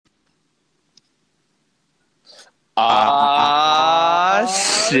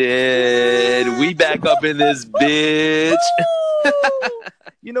Shit. We back up in this bitch.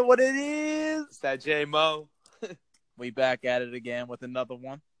 You know what it is? It's that J-Mo. We back at it again with another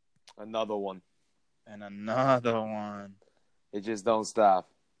one. Another one. And another one. It just don't stop.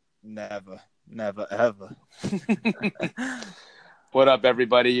 Never, ever. What up,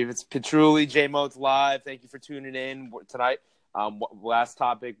 everybody? It's Petruly, J-Mo's live. Thank you for tuning in tonight. Last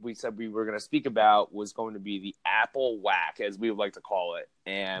topic we said we were going to speak about was going to be the Apple Wack, as we would like to call it.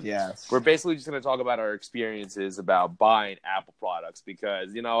 And yes, we're basically just going to talk about our experiences about buying Apple products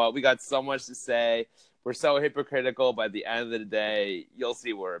because, you know what, we got so much to say. We're so hypocritical, but at the end of the day, you'll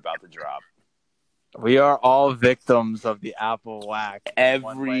see what we're about to drop. We are all victims of the Apple Wack.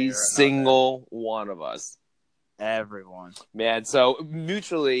 Every single one of us. Everyone. Man, so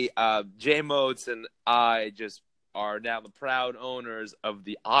mutually, J-Motes and I just are now the proud owners of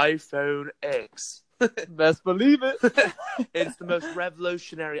the iPhone X. Best believe it. It's the most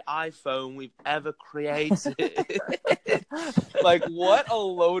revolutionary iPhone we've ever created. Like, what a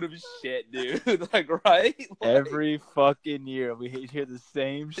load of shit, dude. Like, right? Like, every fucking year we hear the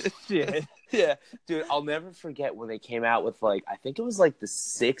same shit. Yeah, dude, I'll never forget when they came out with, like, I think it was like the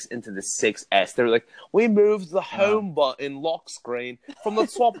 6 into the 6S. They were like, we moved the home button lock screen from the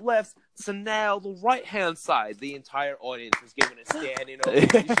top left to now the right-hand side. The entire audience was giving a standing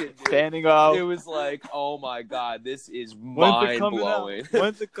ovation, dude. Standing up. It was like, oh my God, this is mind-blowing.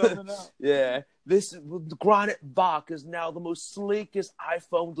 When's it coming out? Yeah. This granite back is now the most sleekest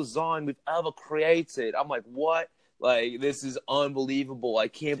iPhone design we've ever created. I'm like, what? Like, this is unbelievable. I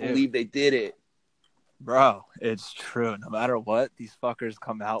can't believe they did it. Bro, it's true. No matter what these fuckers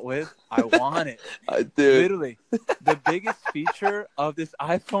come out with, I want it. Dude. Literally, the biggest feature of this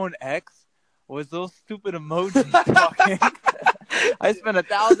iPhone X was those stupid emojis talking. I spent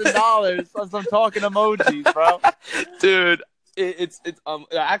 $1,000 on some talking emojis, bro. Dude, it's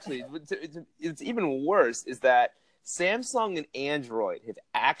even worse is that Samsung and Android have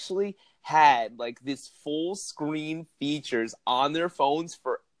actually had like this full screen features on their phones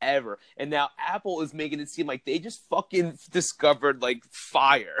forever, and now Apple is making it seem like they just fucking discovered like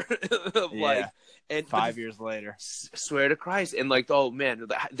fire. Like, and 5 years later, swear to Christ, and like, oh man,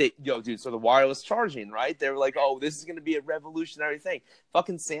 dude, so the wireless charging, right? They were like, oh, this is gonna be a revolutionary thing.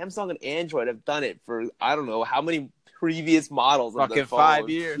 Fucking Samsung and Android have done it for I don't know how many previous models. Fucking 5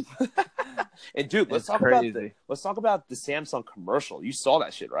 years. And dude, let's talk about the Samsung commercial. You saw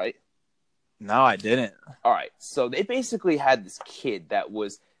that shit, right? No, I didn't. All right. So they basically had this kid that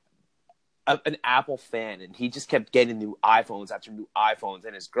was an Apple fan, and he just kept getting new iPhones after new iPhones,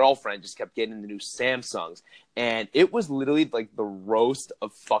 and his girlfriend just kept getting the new Samsungs. And it was literally like the roast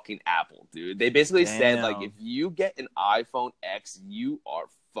of fucking Apple, dude. They basically said, like, if you get an iPhone X, you are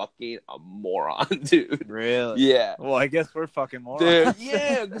fucking a moron, dude. Really? Yeah. Well, I guess we're fucking morons. Dude,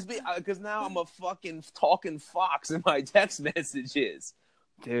 yeah, because now I'm a fucking talking fox in my text messages.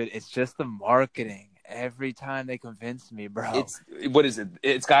 Dude, it's just the marketing. Every time they convince me, bro. What is it?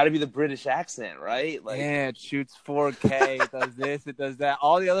 It's got to be the British accent, right? Like, yeah, it shoots 4K. It does this. It does that.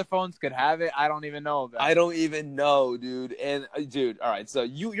 All the other phones could have it. I don't even know about it. I don't even know, dude. And dude, all right. So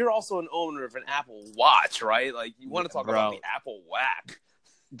you're also an owner of an Apple Watch, right? Like, you want to talk about the Apple Wack,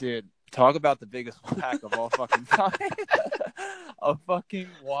 dude? Talk about the biggest whack of all fucking time. A fucking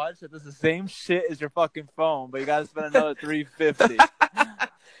watch that does the same shit as your fucking phone, but you gotta spend another $350.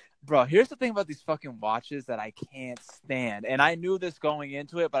 Bro, here's the thing about these fucking watches that I can't stand. And I knew this going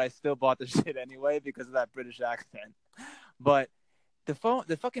into it, but I still bought the shit anyway because of that British accent. But the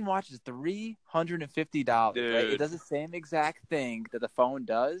fucking watch is $350. Right? It does the same exact thing that the phone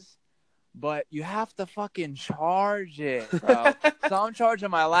does, but you have to fucking charge it, bro. So I'm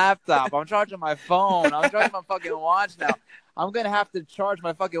charging my laptop. I'm charging my phone. I'm charging my fucking watch now. I'm going to have to charge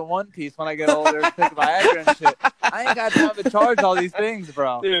my fucking One Piece when I get older and take Viagra and shit. I ain't got time to charge all these things,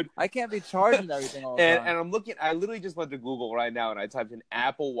 bro. Dude. I can't be charging everything all the time. And I'm looking, I literally just went to Google right now and I typed in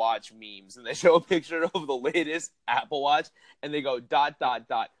Apple Watch memes and they show a picture of the latest Apple Watch and they go ...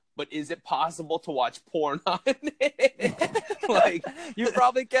 But is it possible to watch porn on it? Like, you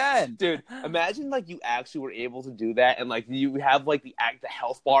probably can, dude. Imagine like you actually were able to do that, and like you have like the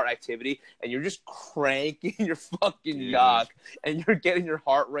health bar activity, and you're just cranking your fucking knock, and you're getting your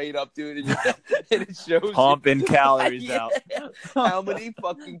heart rate up, dude, and, and it shows pumping calories out. How many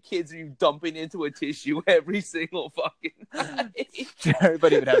fucking kids are you dumping into a tissue every single fucking night?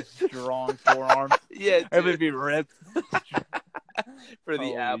 Everybody would have strong forearms. Yeah, dude. Everybody would be ripped. For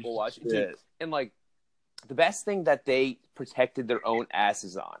the Apple Watch. Dude, and like the best thing that they protected their own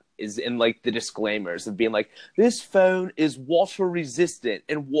asses on is in like the disclaimers of being like, this phone is water resistant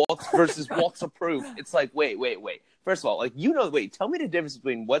and versus waterproof. It's like, wait. First of all, like, tell me the difference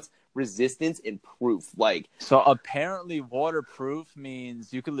between what's resistance and proof. Like, so apparently waterproof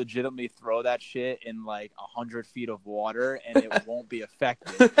means you could legitimately throw that shit in like 100 feet of water and it won't be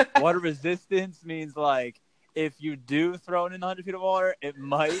affected. Water resistance means like, if you do throw it in 100 feet of water, it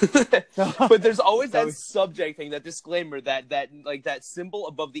might. But there's always that subject thing, that disclaimer, that like that symbol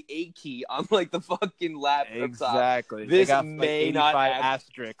above the A key on like the fucking laptop. Exactly. This got, may like, not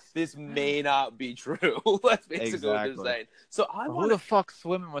asterisks. This may not be true. That's basically what they're saying. So who the fuck's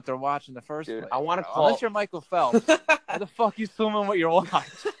swimming what they're watching the first place? I want to call. Unless you're Michael Phelps, how the fuck you swimming what you're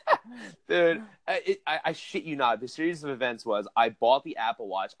watching? Dude, I shit you not. The series of events was I bought the Apple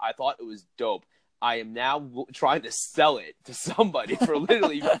Watch. I thought it was dope. I am now trying to sell it to somebody for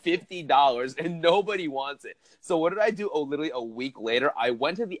literally $50 and nobody wants it. So what did I do? Oh, literally a week later, I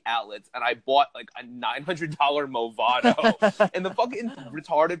went to the outlets and I bought like a $900 Movado. And the fucking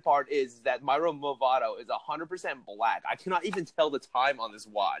retarded part is that my Movado is 100% black. I cannot even tell the time on this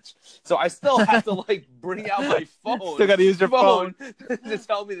watch. So I still have to like bring out my phone. Still got to use your phone to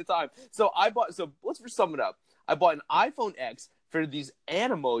tell me the time. So let's sum it up. I bought an iPhone X for these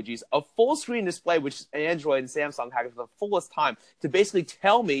Animojis, a full screen display, which Android and Samsung have for the fullest time, to basically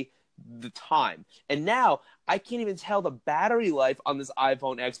tell me the time. And now I can't even tell the battery life on this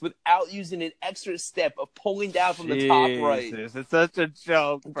iPhone X without using an extra step of pulling down from the top right. It's such a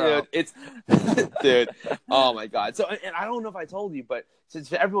joke, bro. Dude, dude. Oh my God. So, and I don't know if I told you, but since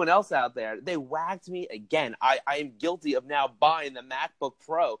for everyone else out there, they whacked me again. I am guilty of now buying the MacBook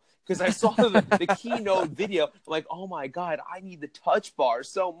Pro because I saw the keynote video. I'm like, oh my God, I need the touch bar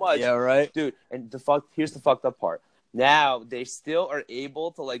so much. Yeah, right. Dude, and here's the fucked up part. Now they still are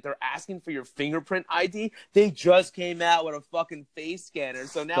able to, like, they're asking for your fingerprint ID. They just came out with a fucking face scanner.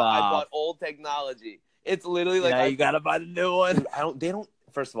 So now I bought old technology. It's literally like, you gotta buy the new one. Dude,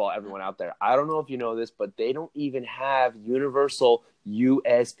 first of all, everyone out there, I don't know if you know this, but they don't even have universal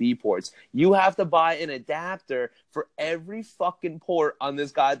USB ports. You have to buy an adapter for every fucking port on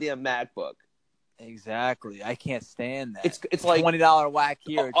this goddamn MacBook. Exactly. I can't stand that. It's like $20 whack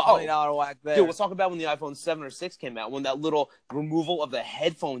here, $20 whack there. Dude, let's talk about when the iPhone 7 or 6 came out, when that little removal of the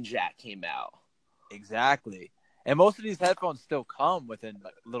headphone jack came out. Exactly. And most of these headphones still come with a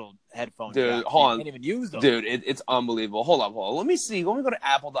little headphone jack. Dude, hold on. You can't even use them. Dude, it's unbelievable. Hold on. Let me see. Let me go to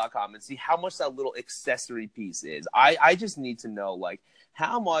apple.com and see how much that little accessory piece is. I just need to know, like,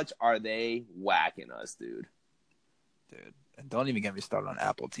 how much are they whacking us, dude? Dude. And don't even get me started on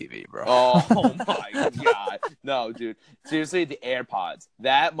Apple TV, bro. Oh my God. No, dude. Seriously, the AirPods.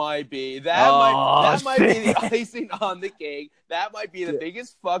 That might be the icing on the cake. That might be the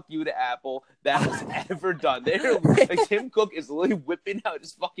biggest fuck you to Apple that was ever done. They're like, Tim Cook is literally whipping out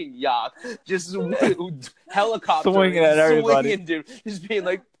his fucking yacht, just helicopter swinging at everybody, dude, just being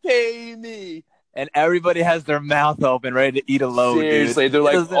like, pay me. And everybody has their mouth open, ready to eat a load. Seriously, dude. They're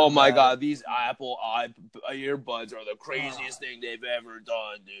like, "Oh my God, these Apple earbuds are the craziest thing they've ever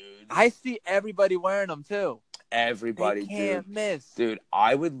done, dude." I see everybody wearing them too. Everybody, they can't miss. Dude,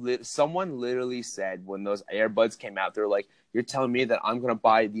 someone literally said when those earbuds came out, they're like, "You're telling me that I'm gonna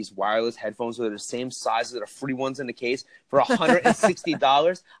buy these wireless headphones that are the same size as the free ones in the case for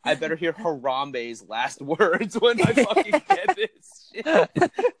 $160? I better hear Harambe's last words when I fucking get this shit."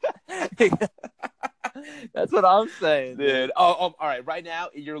 That's what I'm saying, dude. All right. Right now,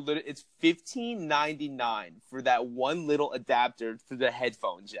 it's $15.99 for that one little adapter for the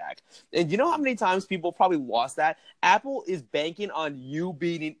headphone jack. And you know how many times people probably lost that? Apple is banking on you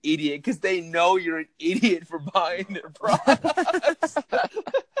being an idiot because they know you're an idiot for buying their products.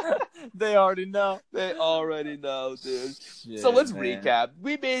 They already know. They already know, dude. Shit, so let's man. recap.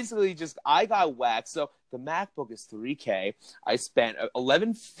 We basically I got whacked. So the MacBook is $3,000. I spent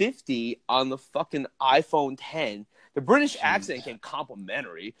 $1,150 on the fucking iPhone 10. The British accent came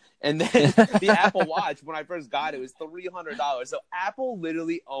complimentary. And then the Apple Watch, when I first got it, was $300. So Apple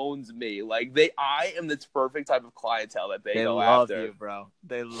literally owns me. Like, I am the perfect type of clientele that they go after. They love you, bro.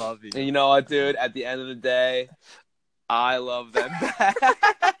 They love you. And you know what, dude? At the end of the day, I love them back.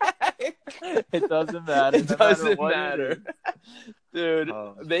 It doesn't matter. It doesn't matter. Dude,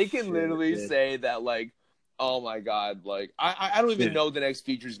 they can shit, literally dude. say that, like, oh my God, like, I don't even know the next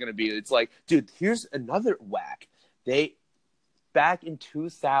feature is going to be. It's like, dude, here's another whack. Back in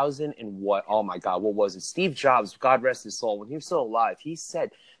 2000 and what? Oh my God, what was it? Steve Jobs, God rest his soul, when he was still alive, he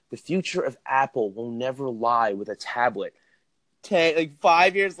said, the future of Apple will never lie with a tablet.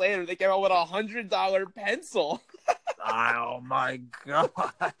 5 years later, they came out with $100 pencil. Oh my God.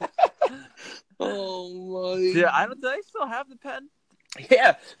 Oh my! Yeah, I don't. Do they still have the pen?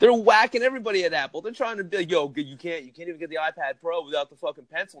 Yeah, they're whacking everybody at Apple. They're trying to be like, yo, you can't even get the iPad Pro without the fucking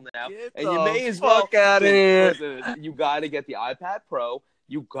pencil now, Get and the you may as well. fuck out of here! Listen, you got to get the iPad Pro.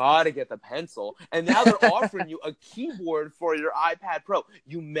 You got to get the pencil, and now they're offering you a keyboard for your iPad Pro.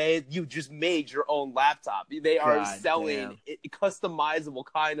 You just made your own laptop. They are God selling customizable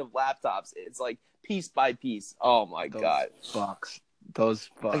kind of laptops. It's like piece by piece. Oh my god! Those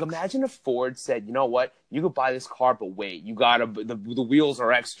fucks. Like, imagine if Ford said, you know what, you could buy this car, but wait, you gotta the wheels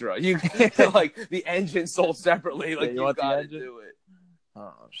are extra. You like the engine sold separately. Like, you gotta do it.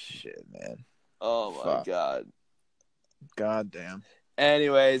 Oh shit, man. Oh my god. God damn.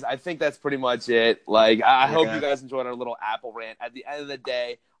 Anyways, I think that's pretty much it. Like, I hope you guys enjoyed our little Apple rant. At the end of the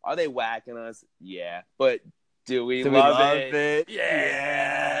day, are they whacking us? Yeah. But do we love it?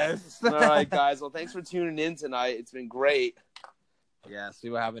 Yes. All right, guys. Well, thanks for tuning in tonight. It's been great. Yes, we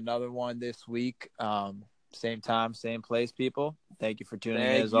will have another one this week. Same time, same place, people. Thank you for tuning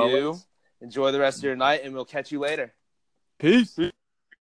in as always. Enjoy the rest of your night, and we'll catch you later. Peace.